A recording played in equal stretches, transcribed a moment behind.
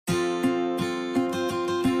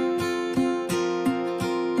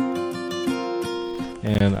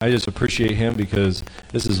and I just appreciate him because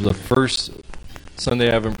this is the first Sunday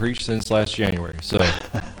I haven't preached since last January. So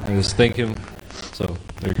I just thank him. So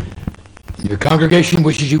there you go. Your congregation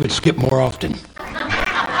wishes you would skip more often.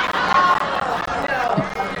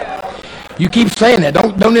 You keep saying that.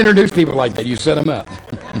 Don't introduce people like that. You set them up.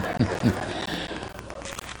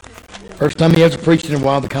 First time he hasn't preached in a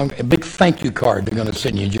while, a big thank you card they're going to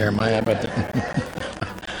send you, Jeremiah. How about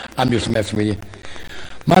that? I'm just messing with you.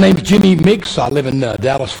 My name's Jimmy Mix. I live in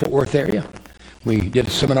Dallas-Fort Worth area. We did a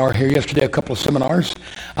seminar here yesterday, a couple of seminars.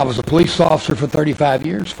 I was a police officer for 35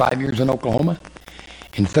 years, 5 years in Oklahoma,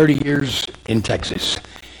 and 30 years in Texas.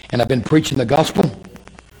 And I've been preaching the gospel.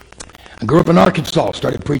 I grew up in Arkansas,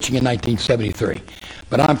 started preaching in 1973.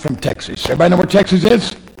 But I'm from Texas. Everybody know where Texas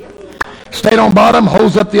is? State on bottom,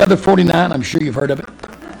 holds up the other 49. I'm sure you've heard of it.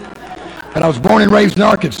 But I was born and raised in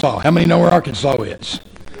Arkansas. How many know where Arkansas is?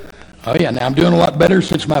 Oh yeah, now I'm doing a lot better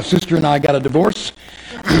since my sister and I got a divorce.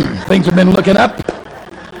 Things have been looking up.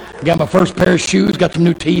 Got my first pair of shoes, got some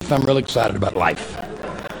new teeth. I'm really excited about life.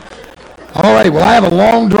 All right, well I have a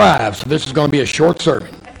long drive, so this is going to be a short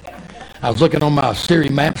sermon. I was looking on my Siri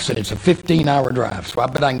maps and it's a 15-hour drive, so I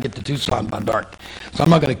bet I can get to Tucson by dark. So I'm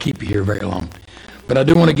not going to keep you here very long. But I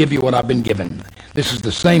do want to give you what I've been given. This is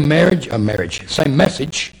the same same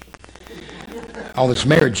message. All this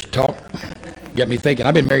marriage talk got me thinking,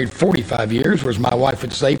 I've been married 45 years, whereas my wife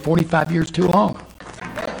would say 45 years too long.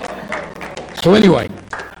 So anyway,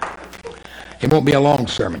 it won't be a long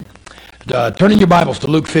sermon. Turn in your Bibles to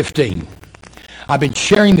Luke 15. I've been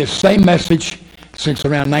sharing this same message since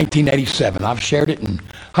around 1987. I've shared it in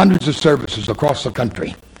hundreds of services across the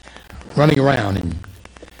country, running around, and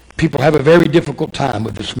people have a very difficult time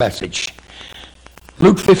with this message.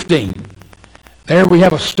 Luke 15. There we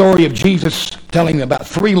have a story of Jesus telling about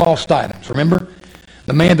 3 lost items. Remember?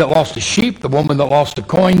 The man that lost a sheep, the woman that lost a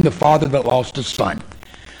coin, the father that lost a son.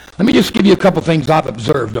 Let me just give you a couple things I've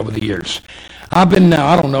observed over the years. I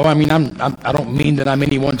don't know. I mean, I don't mean that I'm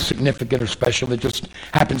anyone significant or special. It just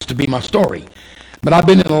happens to be my story. But I've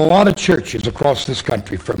been in a lot of churches across this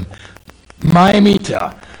country, from Miami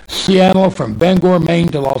to Seattle, from Bangor, Maine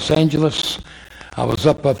to Los Angeles. I was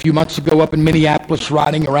up a few months ago up in Minneapolis,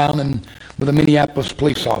 riding around with the Minneapolis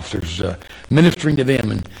police officers, ministering to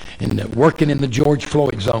them and working in the George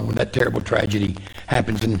Floyd zone when that terrible tragedy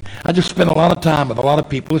happens. And I just spent a lot of time with a lot of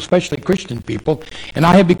people, especially Christian people, and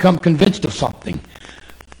I have become convinced of something.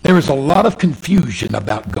 There is a lot of confusion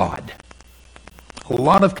about God. A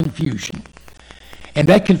lot of confusion. And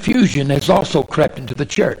that confusion has also crept into the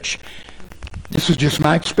church. This is just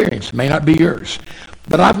my experience. It may not be yours.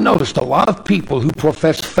 But I've noticed a lot of people who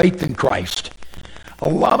profess faith in Christ, a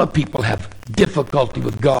lot of people have difficulty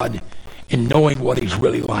with God in knowing what he's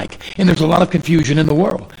really like. And there's a lot of confusion in the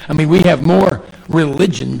world. I mean, we have more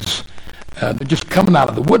religions just coming out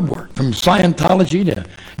of the woodwork, from Scientology to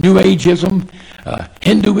New Ageism,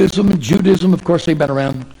 Hinduism and Judaism. Of course, they've been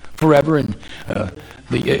around forever, and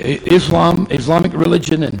the Islamic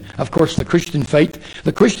religion, and of course the Christian faith.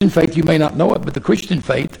 The Christian faith, you may not know it, but the Christian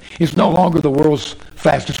faith is no longer the world's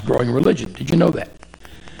fastest growing religion. Did you know that?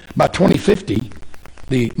 By 2050,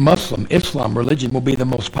 the Islam religion will be the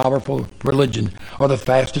most powerful religion, or the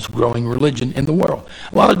fastest growing religion in the world.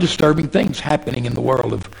 A lot of disturbing things happening in the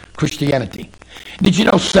world of Christianity. Did you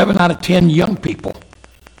know 7 out of 10 young people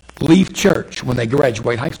leave church when they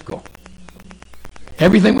graduate high school?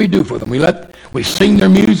 Everything we do for them, we sing their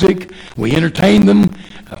music, we entertain them,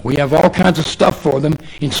 we have all kinds of stuff for them.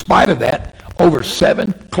 In spite of that, over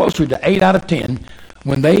 7, closer to 8 out of 10,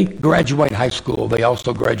 when they graduate high school, they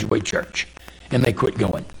also graduate church, and they quit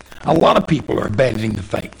going. A lot of people are abandoning the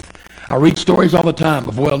faith. I read stories all the time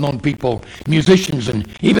of well-known people, musicians, and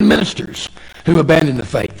even ministers who abandon the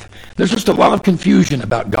faith. There's just a lot of confusion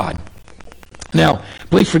about God. Now,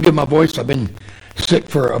 please forgive my voice. I've been sick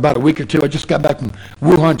for about a week or two. I just got back from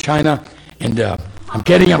Wuhan, China, and I'm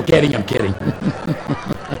kidding.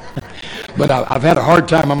 But I've had a hard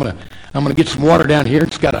time. I'm gonna get some water down here.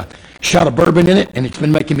 It's got a shot of bourbon in it, and it's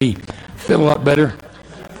been making me feel a lot better.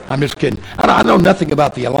 I'm just kidding. I know nothing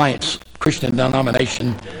about the Alliance Christian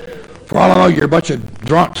denomination. For all I know, you're a bunch of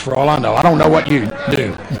drunks. For all I know, I don't know what you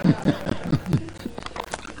do.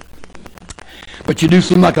 But you do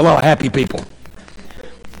seem like a lot of happy people.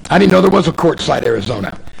 I didn't know there was a Quartzsite,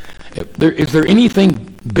 Arizona. Is there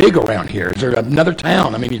anything big around here? Is there another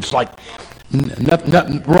town? I mean, it's like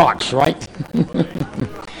nothing, rocks, right?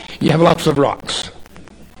 You have lots of rocks.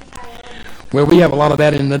 Well, we have a lot of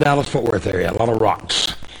that in the Dallas-Fort Worth area, a lot of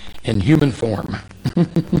rocks in human form.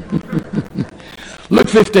 Luke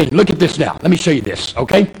 15, look at this now. Let me show you this,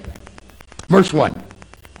 okay? Verse 1.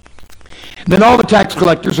 Then all the tax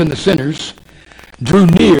collectors and the sinners drew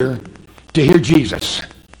near to hear Jesus.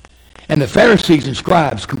 And the Pharisees and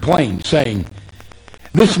scribes complained, saying,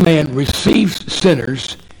 "This man receives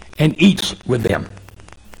sinners and eats with them."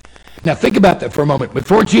 Now think about that for a moment.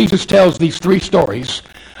 Before Jesus tells these three stories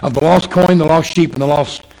of the lost coin, the lost sheep, and the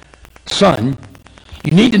lost son,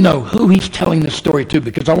 you need to know who he's telling this story to,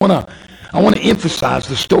 because I want to emphasize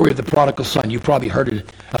the story of the prodigal son. You've probably heard it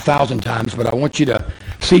 1,000 times, but I want you to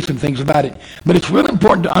see some things about it. But it's really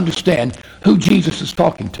important to understand who Jesus is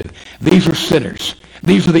talking to. These are sinners.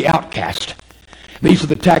 These are the outcast. These are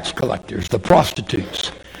the tax collectors, the prostitutes,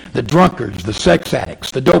 the drunkards, the sex addicts,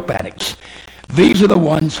 the dope addicts. These are the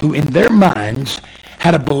ones who in their minds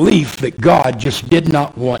had a belief that God just did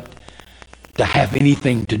not want to have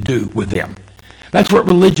anything to do with them. That's what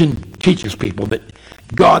religion teaches people, that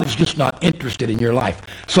God is just not interested in your life.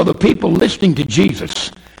 So the people listening to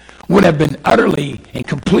Jesus would have been utterly and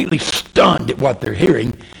completely stunned at what they're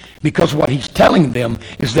hearing, because what he's telling them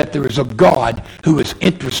is that there is a God who is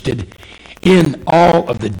interested in all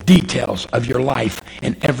of the details of your life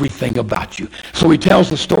and everything about you. So he tells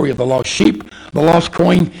the story of the lost sheep, the lost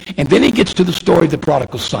coin, and then he gets to the story of the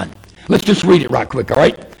prodigal son. Let's just read it right quick, all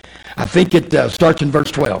right? I think it starts in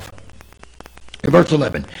verse 12. In verse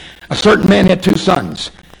 11, a certain man had two sons,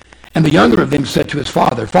 and the younger of them said to his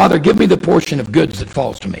father, "Father, give me the portion of goods that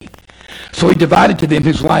falls to me." So he divided to them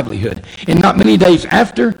his livelihood. And not many days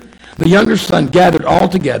after, the younger son gathered all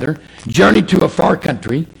together, journeyed to a far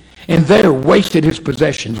country, and there wasted his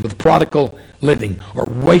possessions with prodigal living, or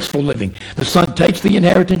wasteful living. The son takes the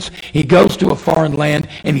inheritance, he goes to a foreign land,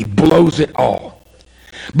 and he blows it all.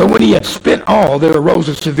 But when he had spent all, there arose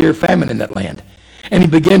a severe famine in that land, and he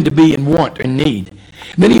began to be in want and need.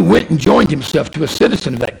 Then he went and joined himself to a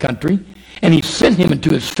citizen of that country, and he sent him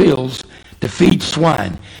into his fields to feed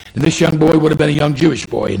swine. And this young boy would have been a young Jewish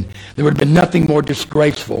boy, and there would have been nothing more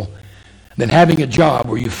disgraceful than having a job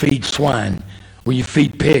where you feed swine, where you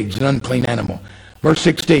feed pigs, an unclean animal. Verse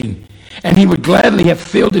 16, and he would gladly have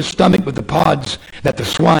filled his stomach with the pods that the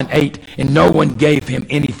swine ate, and no one gave him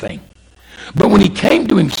anything. But when he came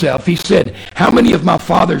to himself, he said, "How many of my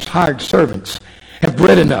father's hired servants have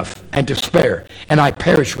bread enough and to spare, and I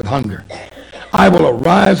perish with hunger? I will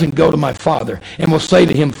arise and go to my father, and will say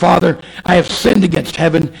to him, Father, I have sinned against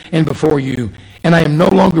heaven and before you, and I am no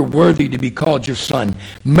longer worthy to be called your son.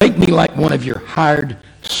 Make me like one of your hired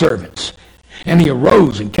servants." And he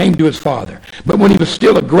arose and came to his father. But when he was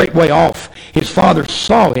still a great way off, his father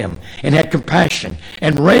saw him and had compassion,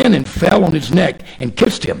 and ran and fell on his neck and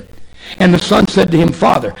kissed him. And the son said to him,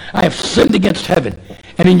 "Father, I have sinned against heaven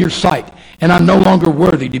and in your sight, and I'm no longer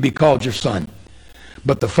worthy to be called your son."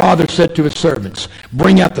 But the father said to his servants,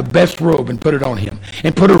 "Bring out the best robe and put it on him,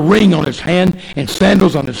 and put a ring on his hand and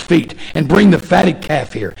sandals on his feet, and bring the fatted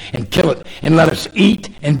calf here and kill it, and let us eat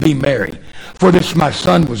and be merry. For this my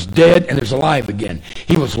son was dead and is alive again.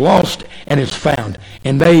 He was lost and is found."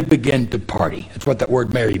 And they began to party. That's what that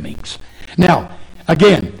word merry means. Now,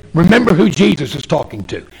 again, remember who Jesus is talking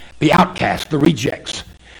to. The outcasts, the rejects.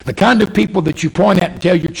 The kind of people that you point at and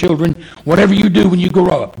tell your children, whatever you do when you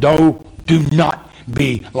grow up, do not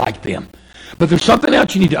be like them. But there's something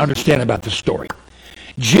else you need to understand about this story.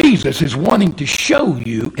 Jesus is wanting to show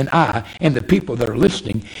you and I and the people that are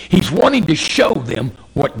listening, he's wanting to show them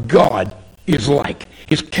what God is like.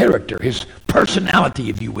 His character, his personality,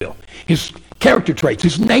 if you will. His character traits,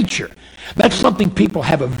 his nature. That's something people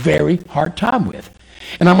have a very hard time with.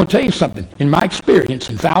 And I'm going to tell you something. In my experience,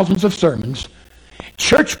 in thousands of sermons,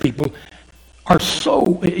 church people are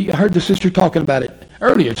so, I heard the sister talking about it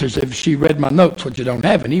earlier. It's as if she read my notes, which I don't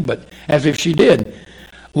have any, but as if she did.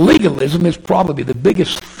 Legalism is probably the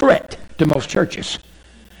biggest threat to most churches.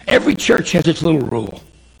 Every church has its little rule.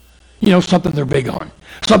 You know, something they're big on.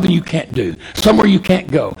 Something you can't do. Somewhere you can't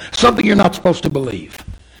go. Something you're not supposed to believe.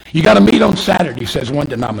 You got to meet on Saturday, says one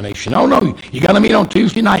denomination. Oh, no, you got to meet on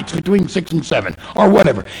Tuesday nights between 6 and 7, or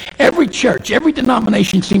whatever. Every church, every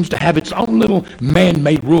denomination seems to have its own little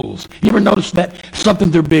man-made rules. You ever notice that?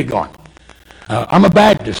 Something they're big on. I'm a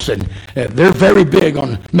Baptist, and they're very big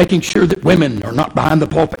on making sure that women are not behind the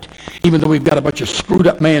pulpit, even though we've got a bunch of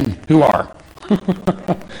screwed-up men who are.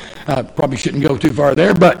 I probably shouldn't go too far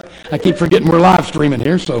there, but I keep forgetting we're live streaming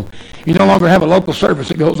here, so you no longer have a local service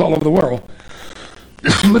that goes all over the world.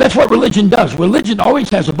 But that's what religion does. Religion always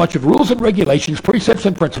has a bunch of rules and regulations, precepts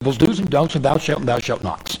and principles, do's and don'ts, and thou shalt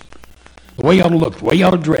nots. The way you ought to look, the way you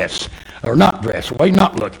ought to dress, or not dress, the way you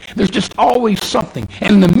not look. There's just always something.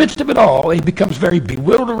 And in the midst of it all, it becomes very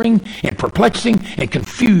bewildering and perplexing and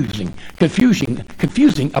confusing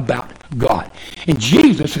about God. And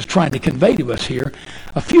Jesus is trying to convey to us here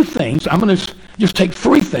a few things. I'm going to just take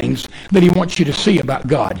 3 things that he wants you to see about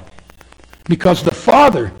God. Because the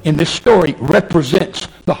father in this story represents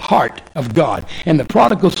the heart of God. And the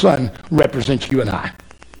prodigal son represents you and I.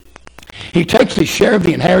 He takes his share of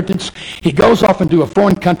the inheritance. He goes off into a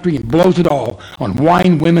foreign country and blows it all on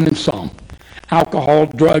wine, women, and song. Alcohol,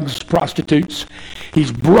 drugs, prostitutes.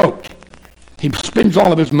 He's broke. He spends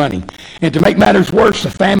all of his money. And to make matters worse,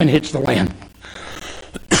 a famine hits the land.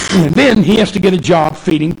 And then he has to get a job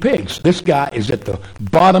feeding pigs. This guy is at the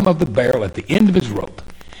bottom of the barrel, at the end of his rope.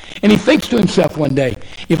 And he thinks to himself one day,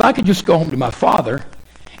 if I could just go home to my father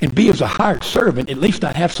and be as a hired servant, at least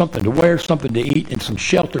I'd have something to wear, something to eat, and some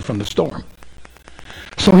shelter from the storm.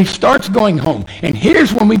 So he starts going home. And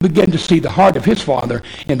here's when we begin to see the heart of his father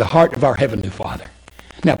and the heart of our Heavenly Father.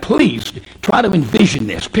 Now please try to envision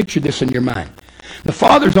this. Picture this in your mind. The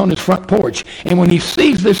father's on his front porch, and when he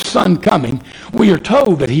sees this son coming, we are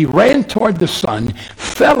told that he ran toward the son,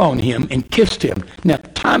 fell on him, and kissed him. Now,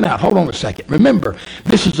 time out. Hold on a second. Remember,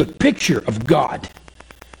 this is a picture of God.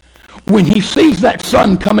 When he sees that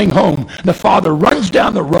son coming home, the father runs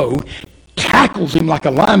down the road, tackles him like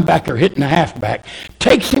a linebacker hitting a halfback,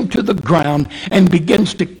 takes him to the ground, and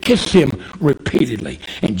begins to kiss him repeatedly.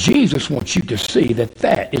 And Jesus wants you to see that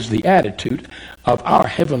that is the attitude of our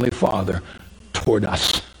Heavenly Father toward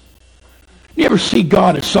us. You ever see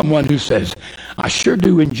God as someone who says, I sure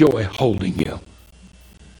do enjoy holding you?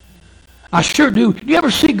 I sure do. Do you ever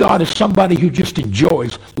see God as somebody who just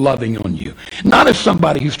enjoys loving on you? Not as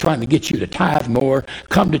somebody who's trying to get you to tithe more,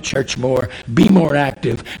 come to church more, be more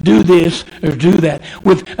active, do this or do that,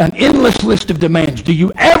 with an endless list of demands. Do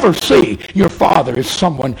you ever see your Father as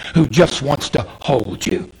someone who just wants to hold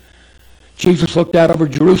you? Jesus looked out over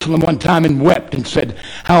Jerusalem one time and wept and said,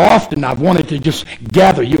 how often I've wanted to just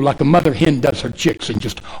gather you like a mother hen does her chicks and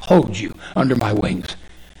just hold you under my wings.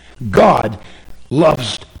 God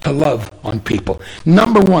loves to love on people.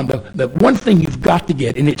 Number one, the one thing you've got to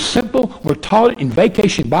get, and it's simple. We're taught it in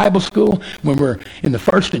vacation Bible school when we're in the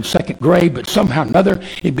first and second grade, but somehow or another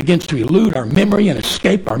it begins to elude our memory and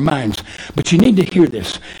escape our minds. But you need to hear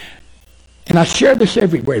this. And I share this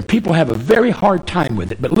everywhere, and people have a very hard time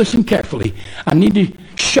with it. But listen carefully. I need to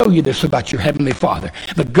show you this about your Heavenly Father.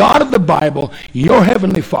 The God of the Bible, your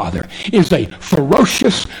Heavenly Father, is a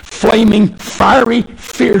ferocious, flaming, fiery,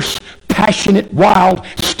 fierce, passionate, wild,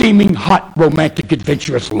 steaming, hot, romantic,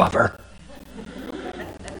 adventurous lover.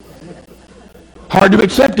 Hard to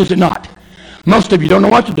accept, is it not? Most of you don't know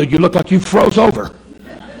what to do. You look like you froze over.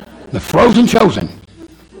 The frozen chosen.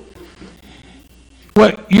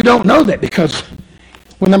 Well, you don't know that because,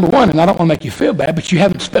 well, number one, and I don't want to make you feel bad, but you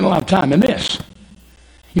haven't spent a lot of time in this.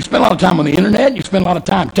 You spend a lot of time on the internet. You spend a lot of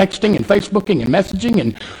time texting and Facebooking and messaging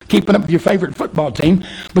and keeping up with your favorite football team.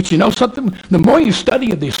 But you know something? The more you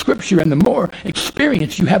study of the Scripture and the more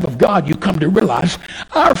experience you have of God, you come to realize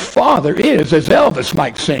our Father is, as Elvis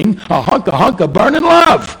might sing, a hunk of burning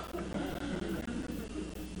love.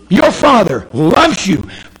 Your Father loves you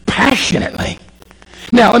passionately.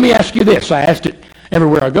 Now, let me ask you this. I asked it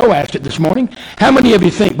everywhere I go. I asked it this morning. How many of you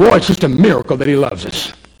think, boy, it's just a miracle that He loves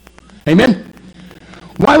us? Amen?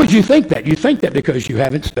 Why would you think that? You think that because you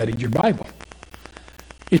haven't studied your Bible.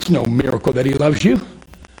 It's no miracle that He loves you.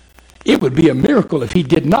 It would be a miracle if He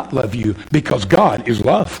did not love you, because God is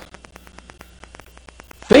love.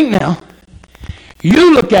 Think now.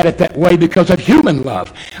 You look at it that way because of human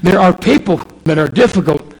love. There are people that are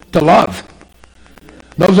difficult to love.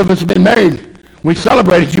 Those of us who have been married, we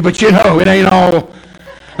celebrated you, but you know, it ain't all.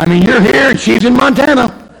 I mean, you're here and she's in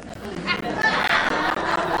Montana.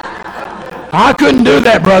 I couldn't do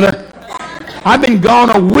that, brother. I've been gone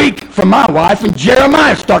a week from my wife, and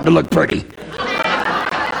Jeremiah's starting to look pretty.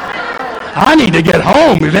 I need to get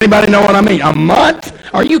home. Does anybody know what I mean? A month?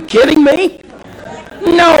 Are you kidding me?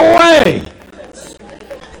 No way.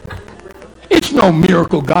 It's no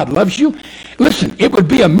miracle God loves you. Listen, it would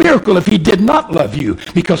be a miracle if He did not love you,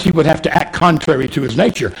 because He would have to act contrary to His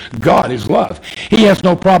nature. God is love. He has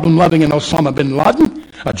no problem loving an Osama bin Laden,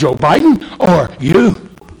 a Joe Biden, or you.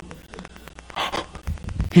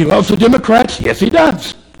 He loves the Democrats? Yes, He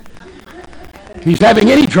does. If He's having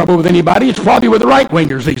any trouble with anybody, it's probably with the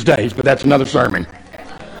right-wingers these days, but that's another sermon.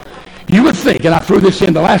 You would think, and I threw this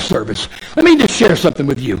in the last service, let me just share something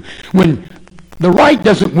with you. When the right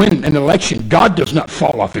doesn't win an election, God does not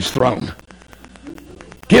fall off His throne.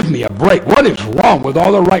 Give me a break. What is wrong with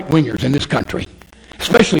all the right-wingers in this country?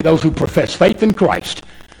 Especially those who profess faith in Christ.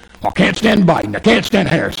 Well, I can't stand Biden. I can't stand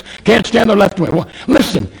Harris. Can't stand the left wing. Well,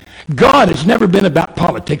 listen, God has never been about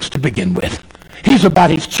politics to begin with. He's about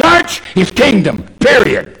His church, His kingdom,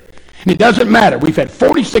 period. And it doesn't matter. We've had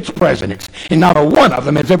 46 presidents, and not a one of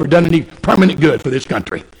them has ever done any permanent good for this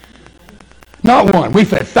country. Not one. We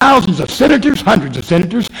fed thousands of senators, hundreds of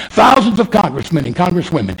senators, thousands of congressmen and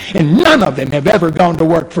congresswomen, and none of them have ever gone to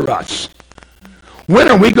work for us. When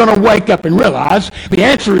are we going to wake up and realize the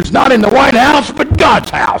answer is not in the White House, but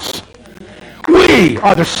God's house? We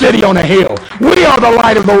are the city on a hill. We are the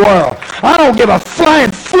light of the world. I don't give a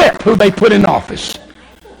flying flip who they put in office.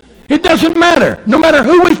 It doesn't matter. No matter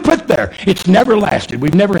who we've put there, it's never lasted.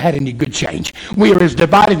 We've never had any good change. We are as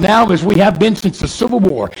divided now as we have been since the Civil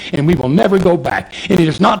War, and we will never go back. And it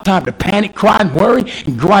is not time to panic, cry, and worry,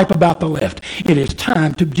 and gripe about the left. It is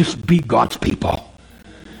time to just be God's people.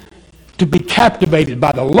 To be captivated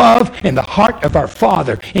by the love and the heart of our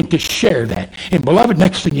Father, and to share that. And beloved,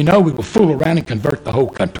 next thing you know, we will fool around and convert the whole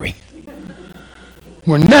country.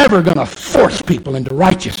 We're never going to force people into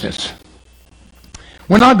righteousness.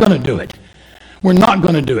 We're not going to do it. We're not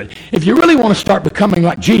going to do it. If you really want to start becoming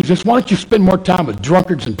like Jesus, why don't you spend more time with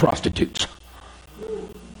drunkards and prostitutes?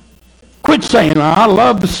 Quit saying, I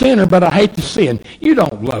love the sinner, but I hate the sin. You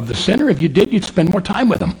don't love the sinner. If you did, you'd spend more time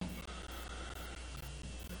with them.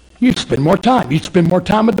 You'd spend more time. You'd spend more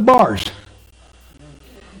time at the bars.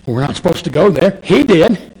 Well, we're not supposed to go there. He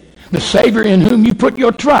did. The Savior in whom you put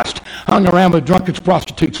your trust hung around with drunkards,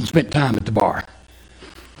 prostitutes, and spent time at the bar.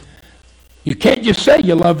 You can't just say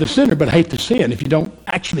you love the sinner but hate the sin if you don't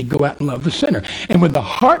actually go out and love the sinner. And with the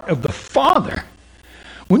heart of the Father,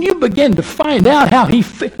 when you begin to find out how he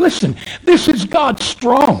listen, this is God's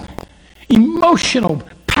strong, emotional,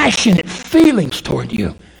 passionate feelings toward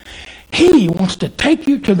you. He wants to take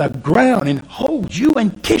you to the ground and hold you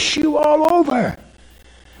and kiss you all over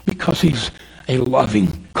because he's a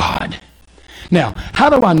loving God. Now, how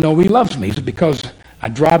do I know he loves me? Is it because I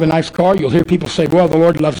drive a nice car? You'll hear people say, well, the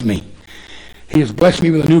Lord loves me. He has blessed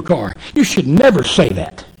me with a new car. You should never say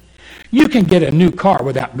that. You can get a new car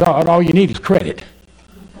without God. All you need is credit.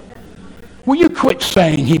 Will you quit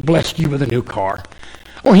saying he blessed you with a new car?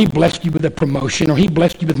 Or he blessed you with a promotion? Or he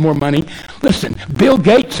blessed you with more money? Listen, Bill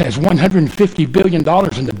Gates has $150 billion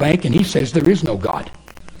in the bank, and he says there is no God.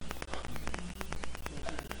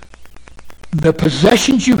 The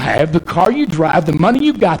possessions you have, the car you drive, the money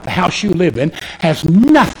you got, the house you live in, has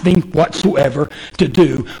nothing whatsoever to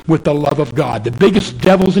do with the love of God. The biggest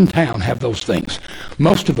devils in town have those things.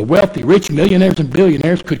 Most of the wealthy, rich millionaires and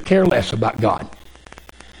billionaires could care less about God.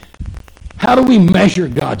 How do we measure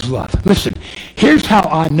God's love? Listen, here's how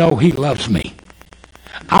I know he loves me.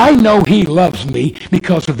 I know he loves me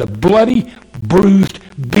because of the bloody, bruised,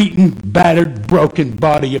 beaten, battered, broken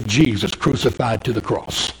body of Jesus crucified to the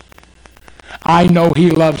cross. I know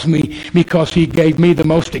he loves me because he gave me the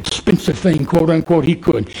most expensive thing, quote unquote, he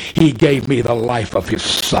could. He gave me the life of his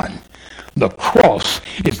son. The cross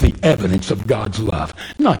is the evidence of God's love,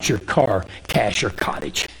 not your car, cash, or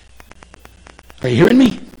cottage. Are you hearing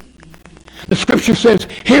me? The scripture says,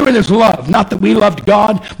 herein is love, not that we loved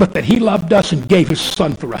God, but that he loved us and gave his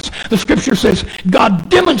son for us. The scripture says, God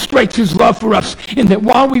demonstrates his love for us in that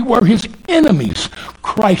while we were his enemies,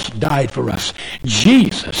 Christ died for us.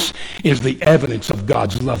 Jesus is the evidence of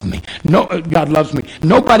God's love me. God loves me.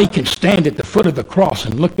 Nobody can stand at the foot of the cross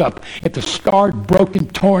and look up at the scarred, broken,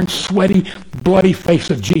 torn, sweaty, bloody face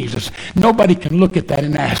of Jesus. Nobody can look at that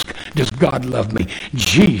and ask, does God love me?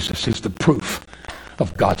 Jesus is the proof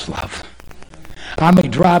of God's love. I may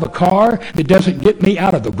drive a car that doesn't get me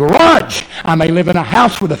out of the garage. I may live in a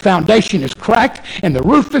house where the foundation is cracked and the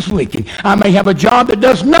roof is leaking. I may have a job that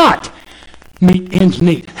does not meet ends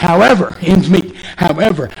meet. However,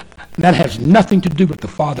 that has nothing to do with the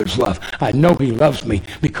Father's love. I know he loves me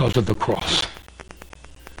because of the cross.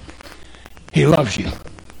 He loves you.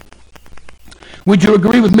 Would you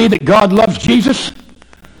agree with me that God loves Jesus?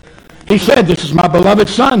 He said, this is my beloved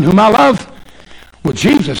Son whom I love. Well,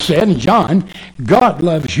 Jesus said in John, God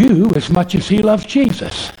loves you as much as he loves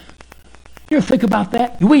Jesus. You ever think about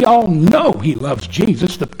that? We all know he loves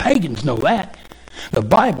Jesus. The pagans know that. The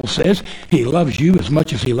Bible says he loves you as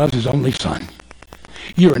much as he loves his only Son.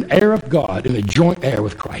 You're an heir of God and a joint heir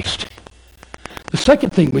with Christ. The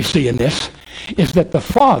second thing we see in this is that the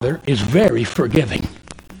Father is very forgiving.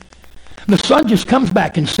 The Son just comes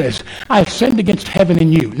back and says, I have sinned against heaven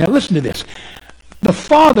and you. Now listen to this. The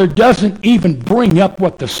Father doesn't even bring up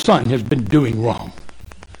what the Son has been doing wrong.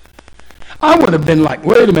 I would have been like,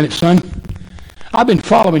 wait a minute, son. I've been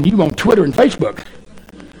following you on Twitter and Facebook.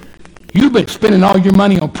 You've been spending all your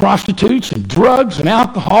money on prostitutes and drugs and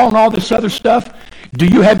alcohol and all this other stuff. Do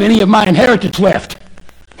you have any of my inheritance left?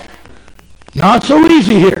 Not so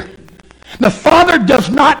easy here. The Father does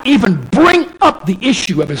not even bring up the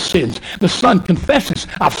issue of his sins. The Son confesses,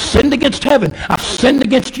 I've sinned against heaven, I've sinned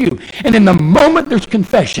against you. And in the moment there's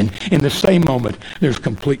confession, in the same moment there's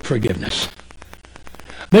complete forgiveness.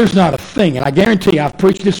 There's not a thing, and I guarantee you, I've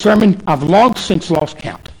preached this sermon, I've long since lost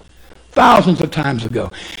count. Thousands of times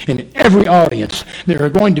ago. In every audience, there are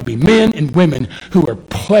going to be men and women who are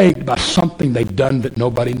plagued by something they've done that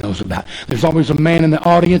nobody knows about. There's always a man in the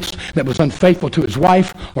audience that was unfaithful to his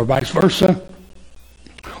wife, or vice versa,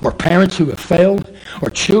 or parents who have failed, or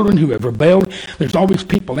children who have rebelled. There's always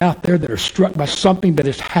people out there that are struck by something that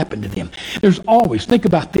has happened to them. There's always, think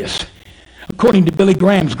about this. According to Billy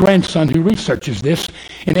Graham's grandson who researches this,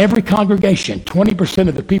 in every congregation, 20%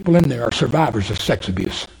 of the people in there are survivors of sex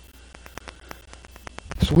abuse.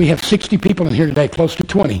 So we have 60 people in here today, close to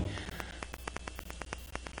 20.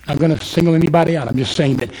 I'm going to single anybody out. I'm just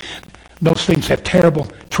saying that those things have terrible,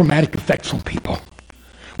 traumatic effects on people.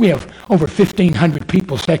 We have over 1,500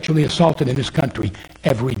 people sexually assaulted in this country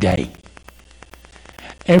every day.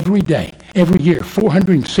 Every day, every year,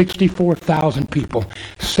 464,000 people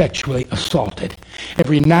sexually assaulted.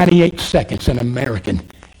 Every 98 seconds, an American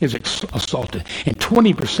is assaulted. And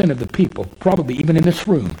 20% of the people, probably even in this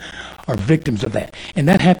room, are victims of that. And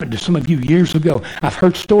that happened to some of you years ago. I've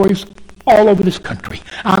heard stories all over this country.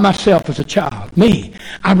 I myself as a child,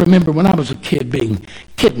 I remember when I was a kid being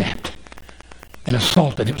kidnapped and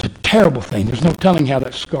assaulted. It was a terrible thing. There's no telling how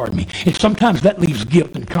that scarred me. And sometimes that leaves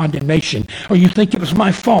guilt and condemnation, or you think it was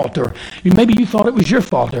my fault, or maybe you thought it was your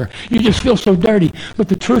fault, or you just feel so dirty. But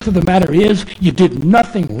the truth of the matter is, you did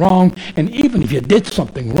nothing wrong, and even if you did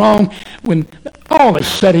something wrong, when all is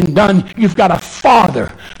said and done, you've got a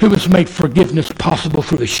Father who has made forgiveness possible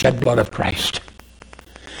through the shed blood of Christ.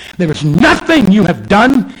 There is nothing you have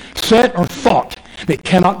done, said, or thought that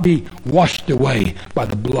cannot be washed away by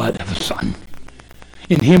the blood of the Son.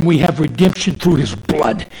 In him we have redemption through his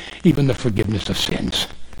blood, even the forgiveness of sins.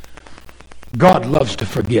 God loves to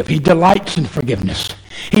forgive. He delights in forgiveness.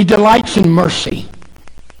 He delights in mercy.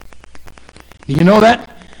 Do you know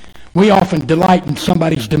that? We often delight in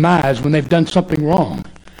somebody's demise when they've done something wrong.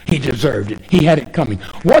 He deserved it. He had it coming.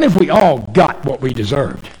 What if we all got what we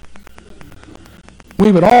deserved?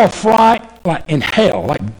 We would all fry like in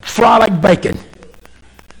hell, fry like bacon.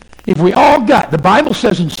 If we all got, the Bible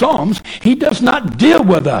says in Psalms, he does not deal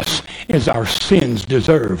with us as our sins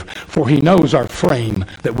deserve, for he knows our frame,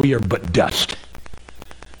 that we are but dust.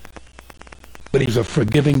 But he's a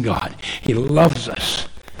forgiving God. He loves us.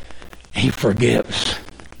 He forgives.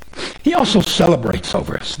 He also celebrates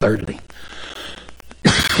over us, thirdly.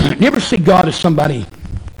 You ever see God as somebody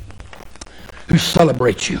who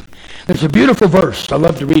celebrates you? There's a beautiful verse. I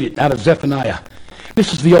love to read it out of Zephaniah.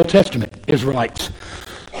 This is the Old Testament, Israelites.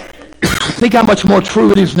 Think how much more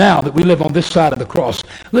true it is now that we live on this side of the cross.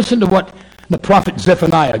 Listen to what the prophet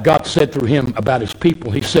Zephaniah, God said through him about his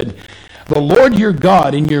people. He said, "The Lord your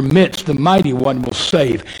God in your midst, the mighty one, will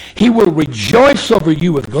save. He will rejoice over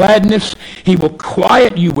you with gladness. He will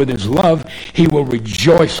quiet you with his love. He will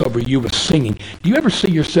rejoice over you with singing." Do you ever see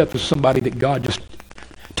yourself as somebody that God just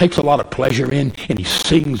takes a lot of pleasure in, and he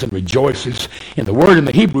sings and rejoices? And the word in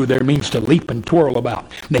the Hebrew there means to leap and twirl about.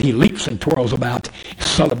 That he leaps and twirls about,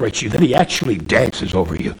 celebrates you, that he actually dances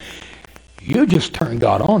over you. You just turn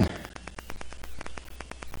God on.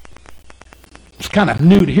 It's kind of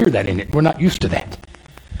new to hear that, isn't it? We're not used to that.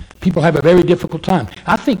 People have a very difficult time.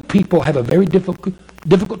 I think people have a very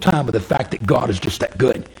difficult time with the fact that God is just that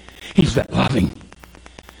good. He's that loving.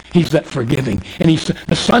 He's that forgiving. And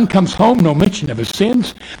the son comes home, no mention of his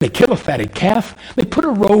sins. They kill a fatted calf. They put a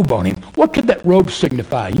robe on him. What could that robe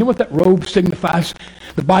signify? You know what that robe signifies?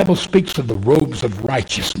 The Bible speaks of the robes of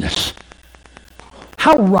righteousness.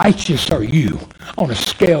 How righteous are you on a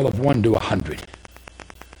scale of 1 to 100?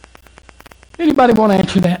 Anybody want to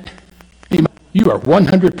answer that? You are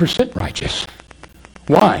 100% righteous.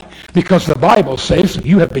 Why? Because the Bible says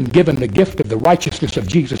you have been given the gift of the righteousness of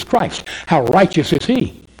Jesus Christ. How righteous is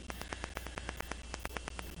he?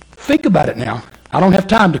 Think about it now. I don't have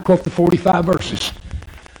time to quote the 45 verses.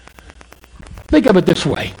 Think of it this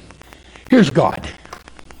way. Here's God.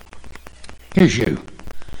 Here's you.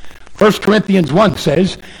 1 Corinthians 1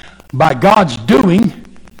 says, by God's doing,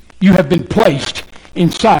 you have been placed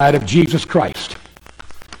inside of Jesus Christ.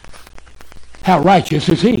 How righteous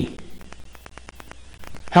is he?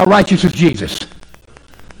 How righteous is Jesus?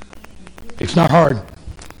 It's not hard.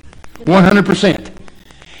 100%.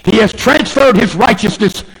 He has transferred his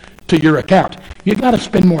righteousness to your account. You've got to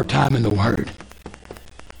spend more time in the Word.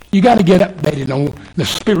 You got to get updated on the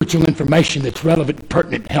spiritual information that's relevant,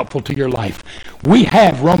 pertinent, helpful to your life. We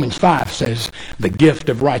have, Romans 5 says, the gift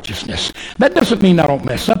of righteousness. That doesn't mean I don't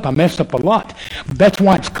mess up. I mess up a lot. That's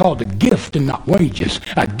why it's called a gift and not wages.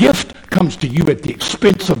 A gift comes to you at the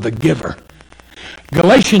expense of the giver.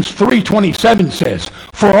 Galatians 3:27 says,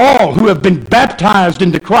 "For all who have been baptized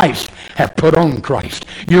into Christ have put on Christ."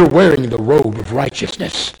 You're wearing the robe of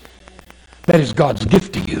righteousness. That is God's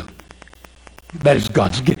gift to you. That is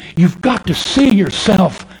God's gift. You've got to see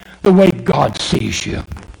yourself the way God sees you.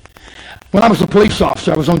 When I was a police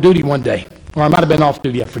officer, I was on duty one day, or I might have been off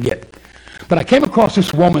duty, I forget. But I came across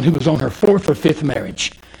this woman who was on her 4th or 5th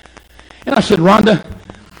marriage. And I said, "Rhonda,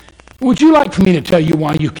 would you like for me to tell you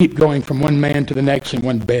why you keep going from one man to the next and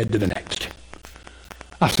one bed to the next?"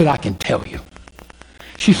 I said, "I can tell you."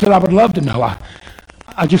 She said, "I would love to know.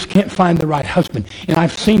 I just can't find the right husband." And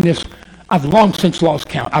I've seen this. I've long since lost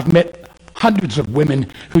count. I've met hundreds of women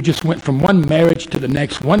who just went from one marriage to the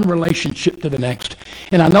next, one relationship to the next.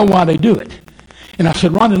 And I know why they do it. And I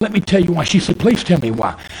said, "Rhonda, let me tell you why." She said, "Please tell me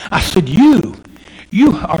why." I said, you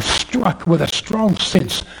are struck with a strong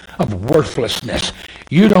sense of worthlessness.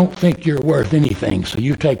 You don't think you're worth anything, so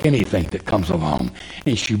you take anything that comes along."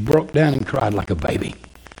 And she broke down and cried like a baby.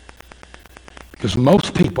 Because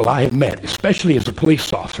most people I have met, especially as a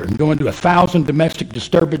police officer, and going to 1,000 domestic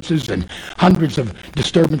disturbances and hundreds of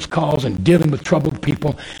disturbance calls and dealing with troubled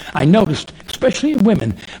people, I noticed, especially in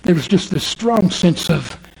women, there was just this strong sense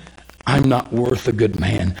of, "I'm not worth a good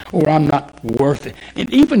man," or "I'm not worth it."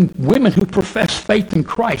 And even women who profess faith in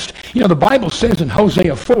Christ. You know, the Bible says in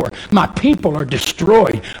Hosea 4, "My people are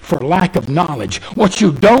destroyed for lack of knowledge." What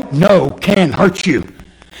you don't know can hurt you.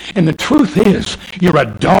 And the truth is, you're a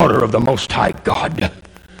daughter of the Most High God.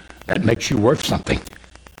 That makes you worth something.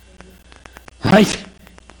 Right?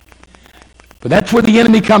 But that's where the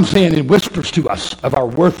enemy comes in and whispers to us of our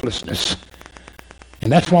worthlessness.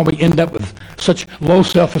 And that's why we end up with such low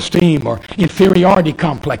self-esteem or inferiority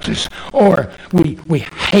complexes. Or we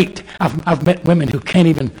hate. I've met women who can't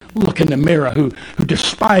even look in the mirror, who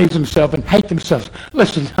despise themselves and hate themselves.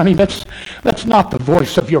 Listen, honey, that's not the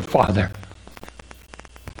voice of your Father.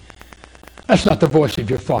 That's not the voice of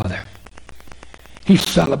your Father. He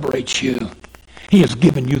celebrates you. He has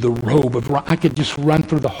given you the robe of righteousness. I could just run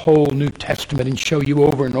through the whole New Testament and show you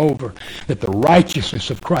over and over that the righteousness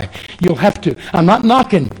of Christ. You'll have to, I'm not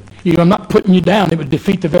knocking you, I'm not putting you down. It would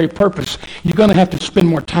defeat the very purpose. You're going to have to spend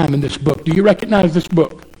more time in this book. Do you recognize this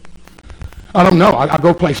book? I don't know. I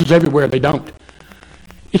go places everywhere they don't.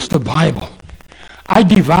 It's the Bible. I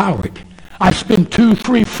devour it. I spend 2,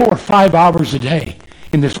 3, 4, 5 hours a day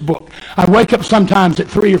in this book. I wake up sometimes at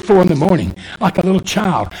 3 or 4 in the morning like a little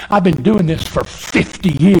child. I've been doing this for 50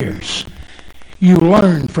 years. You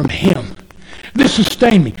learn from him. This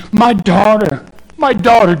sustained me. My daughter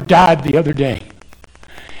died the other day.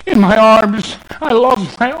 In my arms, I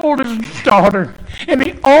lost my oldest daughter. And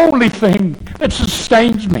the only thing that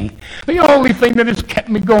sustains me, the only thing that has kept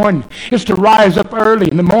me going, is to rise up early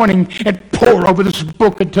in the morning and pore over this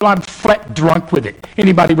book until I'm flat drunk with it.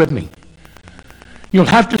 Anybody with me? You'll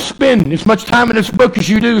have to spend as much time in this book as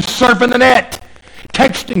you do surfing the net,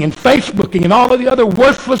 texting and Facebooking and all of the other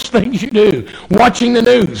worthless things you do, watching the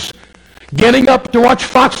news, getting up to watch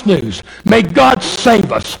Fox News. May God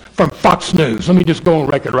save us from Fox News. Let me just go on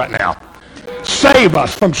record right now. Save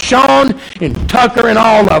us from Sean and Tucker and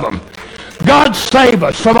all of them. God save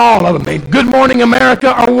us from all of them. Maybe Good Morning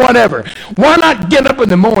America or whatever. Why not get up in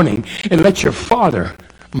the morning and let your Father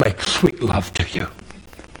make sweet love to you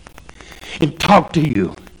and talk to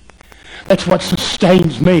you? That's what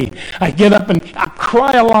sustains me. I get up and I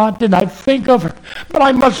cry a lot and I think of her. But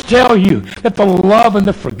I must tell you that the love and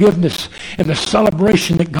the forgiveness and the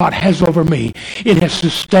celebration that God has over me, it has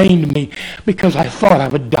sustained me because I thought I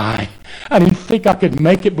would die. I didn't think I could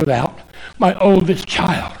make it without my oldest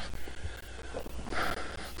child.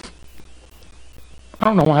 I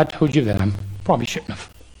don't know why I told you that. I probably shouldn't have.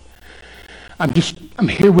 I'm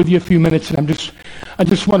here with you a few minutes, and I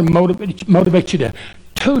just want to motivate you to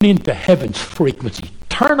tune into heaven's frequency.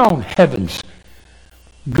 Turn on heaven's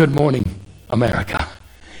Good Morning America.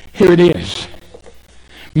 Here it is.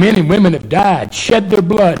 Men and women have died, shed their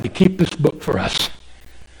blood to keep this book for us.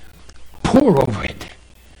 Pour over it.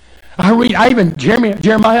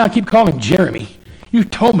 Jeremiah, I keep calling him Jeremy. You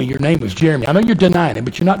told me your name was Jeremy. I know you're denying it,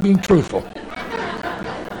 but you're not being truthful.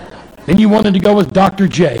 Then you wanted to go with Dr.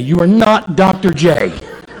 J. You are not Dr. J.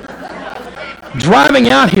 Driving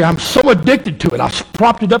out here, I'm so addicted to it. I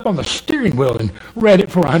propped it up on the steering wheel and read it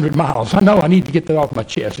for 100 miles. I know I need to get that off my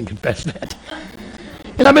chest and confess that.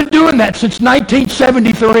 And I've been doing that since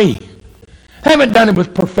 1973. I haven't done it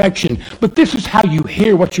with perfection, but this is how you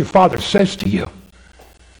hear what your Father says to you.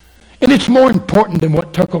 And it's more important than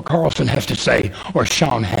what Tucker Carlson has to say or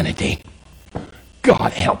Sean Hannity.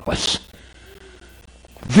 God help us.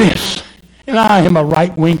 This, and I am a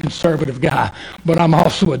right-wing conservative guy, but I'm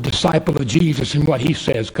also a disciple of Jesus, and what he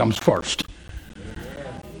says comes first.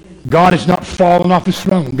 God is not falling off his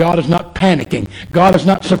throne. God is not panicking. God is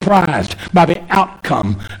not surprised by the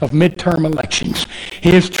outcome of midterm elections.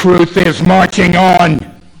 His truth is marching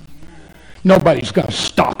on. Nobody's going to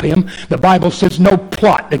stop him. The Bible says no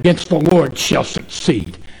plot against the Lord shall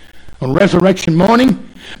succeed. On resurrection morning,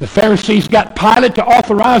 the Pharisees got Pilate to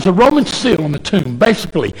authorize a Roman seal on the tomb.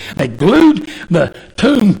 Basically, they glued the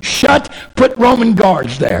tomb shut, put Roman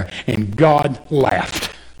guards there, and God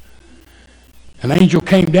laughed. An angel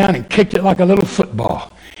came down and kicked it like a little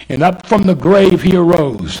football. And up from the grave he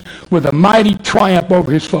arose with a mighty triumph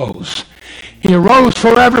over his foes. He arose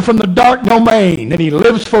forever from the dark domain, and he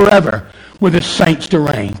lives forever with his saints to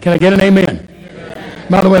reign. Can I get an amen? Amen.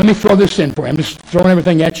 By the way, let me throw this in for you. I'm just throwing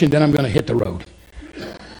everything at you, and then I'm going to hit the road.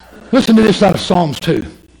 Listen to this out of Psalms 2.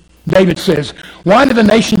 David says, "Why do the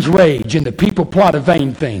nations rage and the people plot a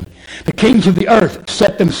vain thing? The kings of the earth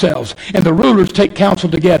set themselves, and the rulers take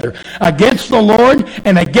counsel together against the Lord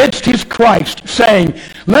and against his Christ, saying,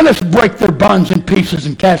 let us break their bonds in pieces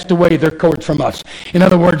and cast away their cords from us." In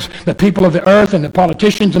other words, the people of the earth and the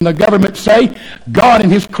politicians and the government say, God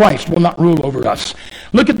and his Christ will not rule over us.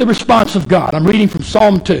 Look at the response of God. I'm reading from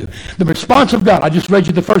Psalm 2. The response of God, I just read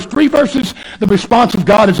you the first 3 verses. The response of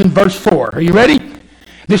God is in verse 4. Are you ready?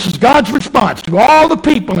 This is God's response to all the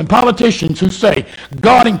people and politicians who say,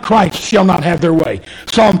 God and Christ shall not have their way.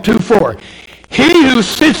 Psalm 2:4. He who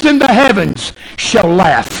sits in the heavens shall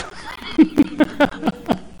laugh. Isn't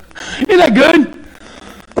that good?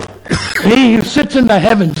 He who sits in the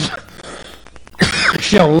heavens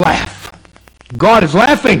shall laugh. God is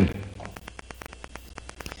laughing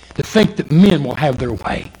to think that men will have their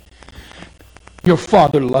way. Your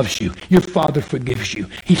Father loves you. Your Father forgives you.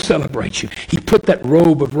 He celebrates you. He put that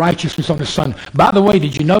robe of righteousness on his Son. By the way,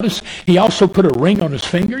 did you notice he also put a ring on his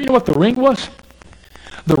finger? You know what the ring was?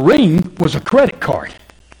 The ring was a credit card.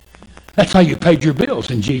 That's how you paid your bills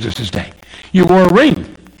in Jesus' day. You wore a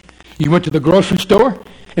ring. You went to the grocery store,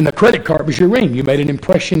 and the credit card was your ring. You made an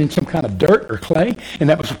impression in some kind of dirt or clay, and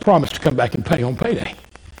that was a promise to come back and pay on payday.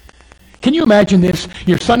 Can you imagine this?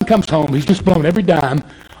 Your son comes home. He's just blown every dime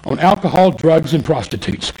on alcohol, drugs, and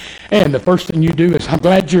prostitutes. And the first thing you do is, I'm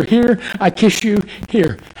glad you're here. I kiss you.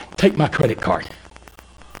 Here, take my credit card.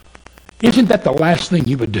 Isn't that the last thing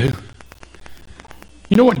you would do?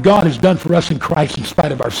 You know what God has done for us in Christ in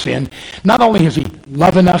spite of our sin? Not only is he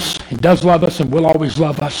loving us and does love us and will always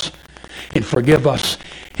love us and forgive us,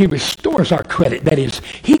 he restores our credit. That is,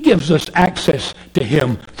 he gives us access to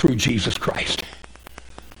him through Jesus Christ.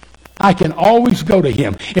 I can always go to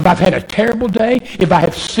him. If I've had a terrible day, if I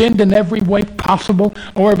have sinned in every way possible,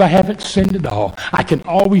 or if I haven't sinned at all, I can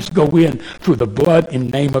always go in through the blood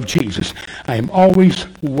and name of Jesus. I am always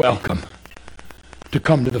welcome to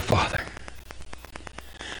come to the Father.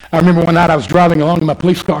 I remember one night I was driving along in my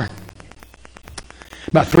police car.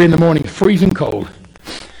 About 3 in the morning, freezing cold.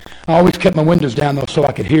 I always kept my windows down, though, so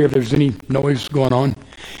I could hear if there's any noise going on.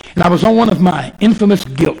 And I was on one of my infamous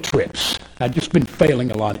guilt trips. I'd just been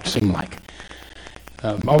failing a lot, it seemed like.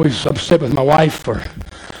 I'm always upset with my wife or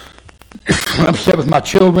upset with my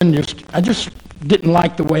children. I just didn't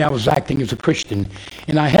like the way I was acting as a Christian.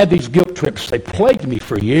 And I had these guilt trips. They plagued me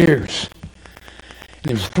for years.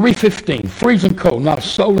 And it was 3:15, freezing cold, not a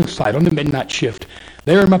soul in sight on the midnight shift.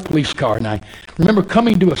 There in my police car. And I remember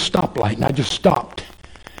coming to a stoplight, and I just stopped.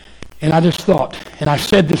 And I just thought, and I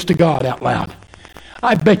said this to God out loud,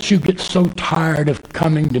 I bet you get so tired of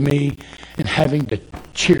coming to me and having to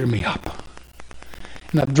cheer me up.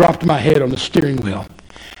 And I dropped my head on the steering wheel.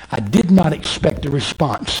 I did not expect a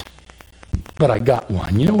response, but I got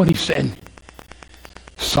one. You know what he said?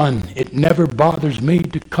 Son, it never bothers me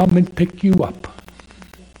to come and pick you up.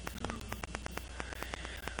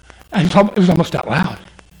 And it was almost out loud.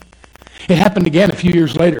 It happened again a few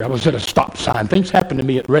years later. I was at a stop sign. Things happen to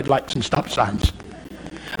me at red lights and stop signs.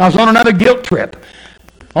 I was on another guilt trip.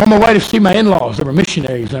 On my way to see my in-laws. They were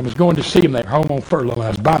missionaries, and I was going to see them. They were home on furlough, and I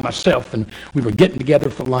was by myself, and we were getting together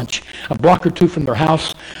for lunch. A block or two from their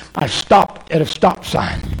house, I stopped at a stop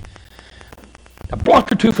sign. A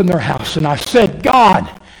block or two from their house, and I said, God,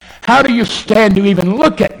 how do you stand to even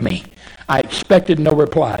look at me? I expected no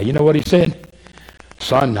reply. You know what he said?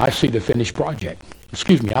 Son, I see the finished project.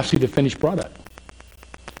 I see the finished product.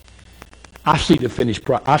 I see the finished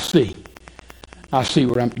product. I see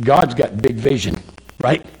where God's got big vision,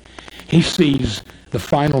 right? He sees the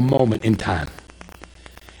final moment in time.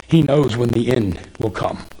 He knows when the end will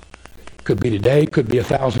come. Could be today, could be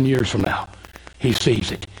 1,000 years from now. He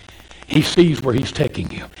sees it. He sees where he's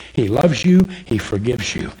taking you. He loves you. He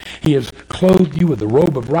forgives you. He has clothed you with the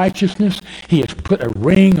robe of righteousness. He has put a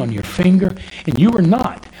ring on your finger, and you are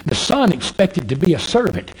not The Son expected to be a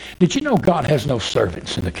servant. Did you know God has no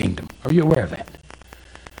servants in the kingdom? Are you aware of that?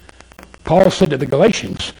 Paul said to the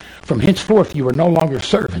Galatians, from henceforth you are no longer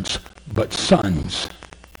servants, but sons.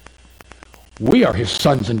 We are his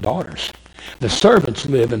sons and daughters. The servants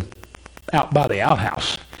live out by the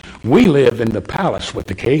outhouse. We live in the palace with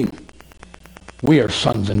the king. We are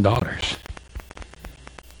sons and daughters.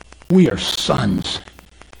 We are sons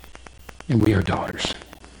and we are daughters.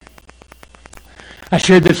 I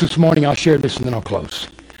shared this morning. I'll share this and then I'll close.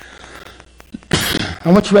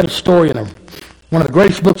 I once read a story in one of the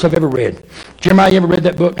greatest books I've ever read. Jeremiah, you ever read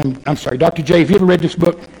that book? I'm sorry, Dr. J, have you ever read this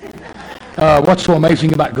book? What's So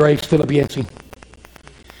Amazing About Grace, Philip Yancey?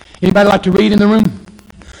 Anybody like to read in the room?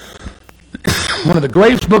 One of the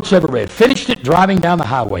greatest books I've ever read. Finished it driving down the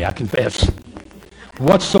highway, I confess.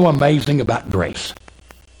 What's So Amazing About Grace?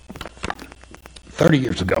 30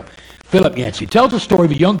 years ago. Philip Yancey tells the story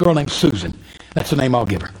of a young girl named Susan. That's the name I'll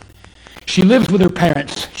give her. She lives with her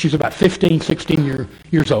parents. She's about 15, 16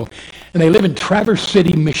 years old. And they live in Traverse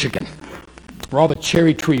City, Michigan, where all the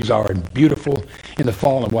cherry trees are and beautiful in the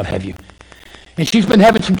fall and what have you. And she's been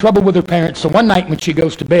having some trouble with her parents. So one night when she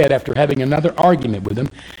goes to bed after having another argument with them,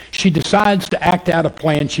 she decides to act out a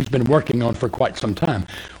plan she's been working on for quite some time.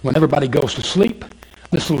 When everybody goes to sleep,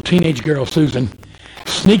 this little teenage girl, Susan,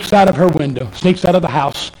 sneaks out of her window, sneaks out of the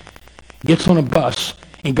house, gets on a bus,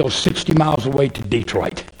 and goes 60 miles away to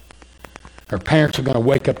Detroit. Her parents are going to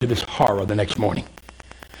wake up to this horror the next morning.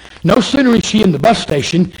 No sooner is she in the bus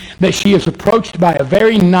station that she is approached by a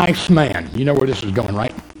very nice man. You know where this is going,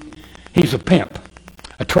 right? He's a pimp,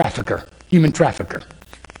 a trafficker, human trafficker.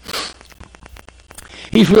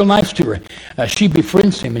 He's real nice to her. She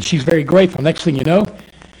befriends him, and she's very grateful. Next thing you know,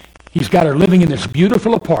 he's got her living in this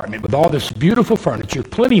beautiful apartment with all this beautiful furniture,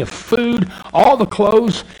 plenty of food, all the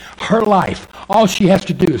clothes. Her life, all she has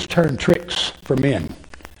to do is turn tricks for men.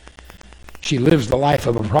 She lives the life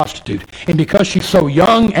of a prostitute. And because she's so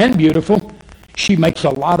young and beautiful, she makes a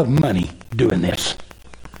lot of money doing this.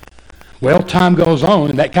 Well, time goes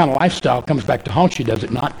on, and that kind of lifestyle comes back to haunt you, does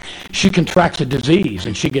it not? She contracts a disease,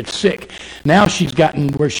 and she gets sick. Now she's gotten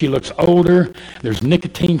where she looks older. There's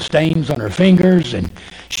nicotine stains on her fingers, and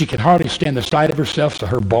she can hardly stand the sight of herself, so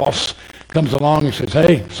her boss comes along and says,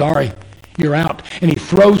 "Hey, sorry, you're out." And he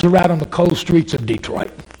throws her out on the cold streets of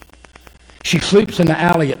Detroit. She sleeps in the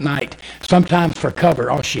alley at night. Sometimes for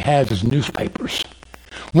cover, all she has is newspapers.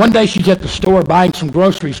 One day she's at the store buying some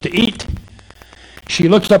groceries to eat. She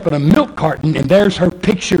looks up at a milk carton, and there's her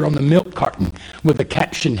picture on the milk carton with the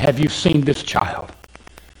caption, "Have you seen this child?"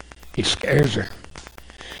 It scares her.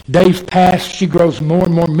 Days pass, she grows more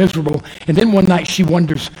and more miserable, and then one night she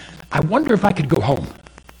wonders, "I wonder if I could go home."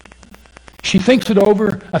 She thinks it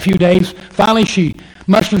over a few days. Finally, she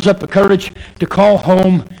musters up the courage to call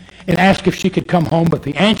home and ask if she could come home, but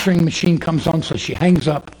the answering machine comes on, so she hangs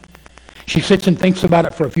up. She sits and thinks about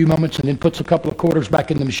it for a few moments and then puts a couple of quarters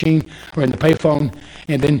back in the machine or in the payphone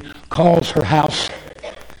and then calls her house.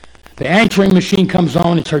 The answering machine comes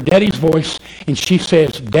on. It's her daddy's voice, and she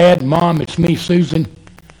says, "Dad, Mom, it's me, Susan.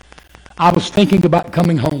 I was thinking about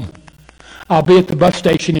coming home. I'll be at the bus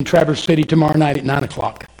station in Traverse City tomorrow night at 9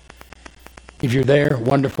 o'clock. If you're there,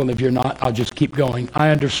 wonderful. If you're not, I'll just keep going. I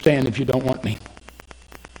understand if you don't want me."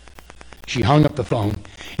 She hung up the phone,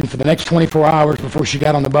 and for the next 24 hours before she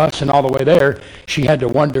got on the bus and all the way there, she had to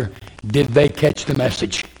wonder, did they catch the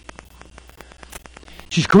message?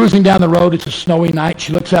 She's cruising down the road. It's a snowy night.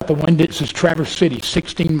 She looks out the window. It says Traverse City,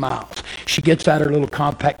 16 miles. She gets out her little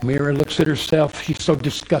compact mirror, looks at herself. She's so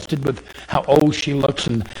disgusted with how old she looks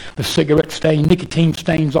and the cigarette stain, nicotine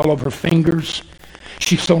stains all over her fingers.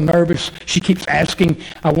 She's so nervous. She keeps asking,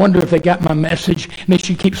 "I wonder if they got my message." And then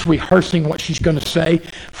she keeps rehearsing what she's going to say.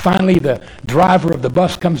 Finally, the driver of the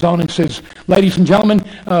bus comes on and says, "Ladies and gentlemen,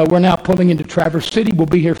 we're now pulling into Traverse City. We'll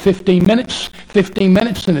be here 15 minutes,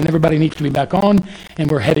 and then everybody needs to be back on, and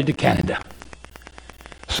we're headed to Canada."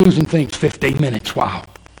 Susan thinks, 15 minutes, wow.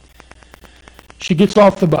 She gets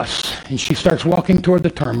off the bus, and she starts walking toward the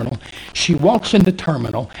terminal. She walks in the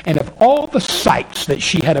terminal, and of all the sights that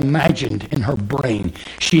she had imagined in her brain,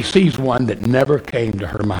 she sees one that never came to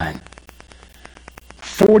her mind.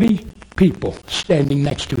 40 people standing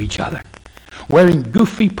next to each other, wearing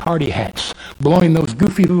goofy party hats, blowing those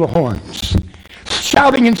goofy little horns,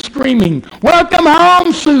 shouting and screaming, "Welcome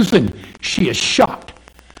home, Susan!" She is shocked.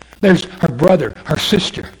 There's her brother, her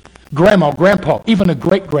sister, Grandma, Grandpa, even a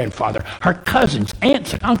great-grandfather, her cousins,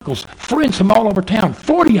 aunts and uncles, friends from all over town,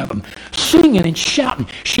 40 of them, singing and shouting.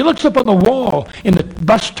 She looks up on the wall in the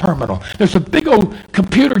bus terminal. There's a big old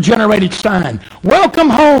computer-generated sign, "Welcome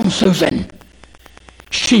home, Susan."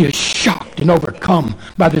 She is shocked and overcome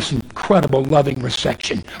by this incredible loving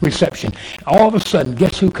reception. All of a sudden,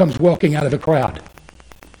 guess who comes walking out of the crowd?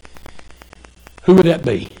 Who would that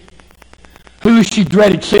be? Who she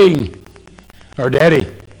dreaded seeing? Her daddy.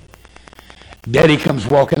 Daddy comes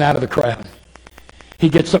walking out of the crowd. He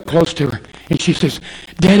gets up close to her, and she says,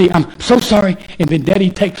 Daddy, I'm so sorry. And then Daddy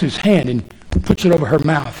takes his hand and puts it over her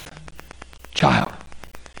mouth. Child,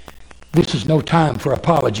 this is no time for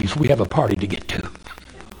apologies. We have a party to get to.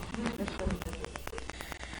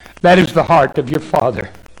 That is the heart of your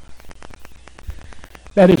Father.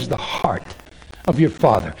 That is the heart of your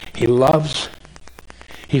Father. He loves,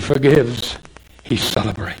 He forgives, He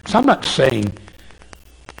celebrates. I'm not saying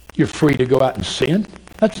you're free to go out and sin.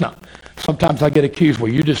 That's not. Sometimes I get accused,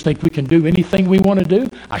 well, you just think we can do anything we want to do?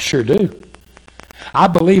 I sure do. I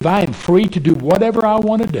believe I am free to do whatever I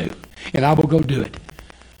want to do, and I will go do it.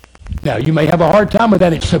 Now, you may have a hard time with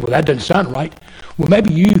that and say, well, that doesn't sound right. Well,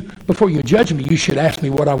 maybe you, before you judge me, you should ask me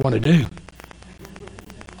what I want to do.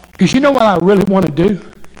 Because you know what I really want to do?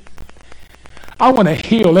 I want to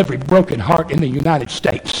heal every broken heart in the United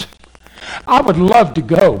States. I would love to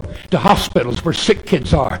go to hospitals where sick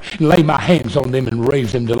kids are and lay my hands on them and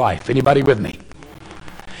raise them to life. Anybody with me?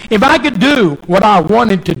 If I could do what I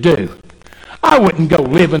wanted to do, I wouldn't go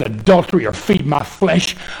live in adultery or feed my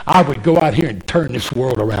flesh. I would go out here and turn this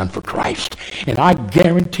world around for Christ. And I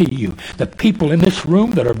guarantee you, the people in this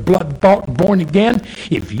room that are blood-bought, born again,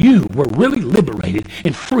 if you were really liberated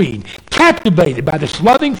and freed, captivated by this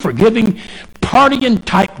loving, forgiving, partying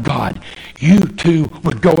type God, you too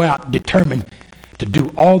would go out determined to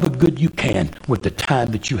do all the good you can with the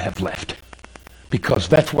time that you have left. Because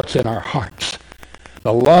that's what's in our hearts.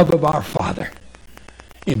 The love of our Father.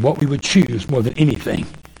 And what we would choose more than anything.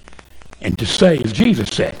 And to say, as Jesus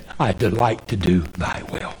said, I delight to do thy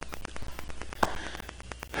will.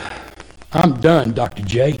 I'm done, Dr.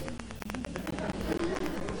 J.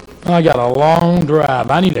 I got a long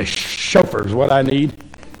drive. I need a chauffeur is what I need.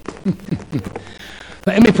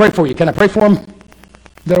 Let me pray for you. Can I pray for him?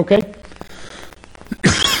 Is that okay?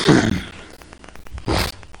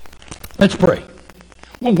 Let's pray.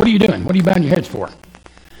 Well, what are you doing? What are you bowing your heads for?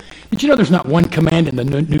 Did you know there's not one command in the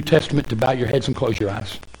New Testament to bow your heads and close your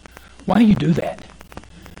eyes? Why do you do that?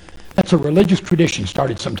 That's a religious tradition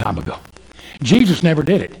started some time ago. Jesus never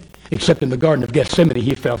did it, except in the Garden of Gethsemane,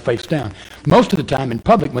 he fell face down. Most of the time in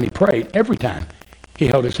public when he prayed, every time, he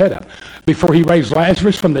held his head up. Before he raised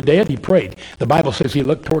Lazarus from the dead, he prayed. The Bible says he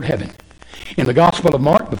looked toward heaven. In the Gospel of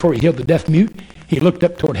Mark, before he healed the deaf mute, he looked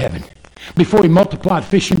up toward heaven. Before he multiplied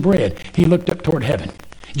fish and bread, he looked up toward heaven.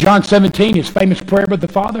 John 17, his famous prayer with the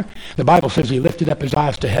Father, the Bible says he lifted up his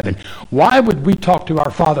eyes to heaven. Why would we talk to our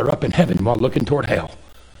Father up in heaven while looking toward hell?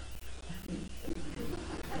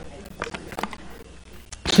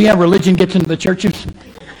 See how religion gets into the churches?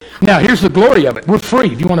 Now, here's the glory of it. We're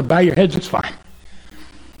free. If you want to bow your heads, it's fine.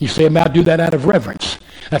 You say, I'll do that out of reverence.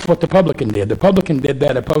 That's what the publican did. The publican did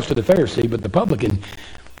that opposed to the Pharisee, but the publican,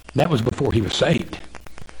 that was before he was saved.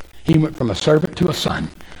 He went from a servant to a son.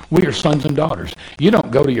 We are sons and daughters. You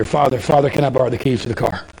don't go to your father, Father, can I borrow the keys to the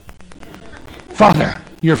car? Father,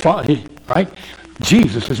 your father, right?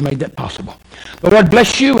 Jesus has made that possible. The Lord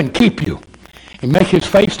bless you and keep you and make his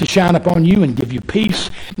face to shine upon you and give you peace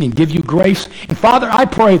and give you grace. And Father, I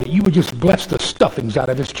pray that you would just bless the stuffings out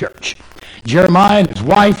of this church. Jeremiah and his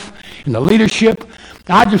wife and the leadership.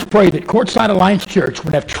 I just pray that Courtside Alliance Church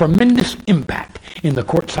would have tremendous impact in the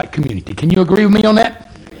Courtside community. Can you agree with me on that?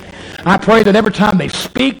 I pray that every time they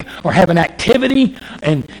speak or have an activity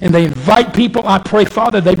and they invite people, I pray,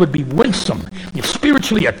 Father, they would be winsome and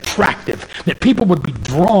spiritually attractive, that people would be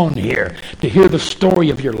drawn here to hear the story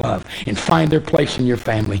of your love and find their place in your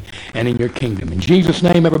family and in your kingdom. In Jesus'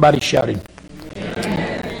 name, everybody shouted.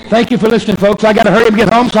 Amen. Thank you for listening, folks. I got to hurry up and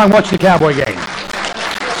get home so I can watch the Cowboy game.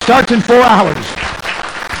 Starts in 4 hours.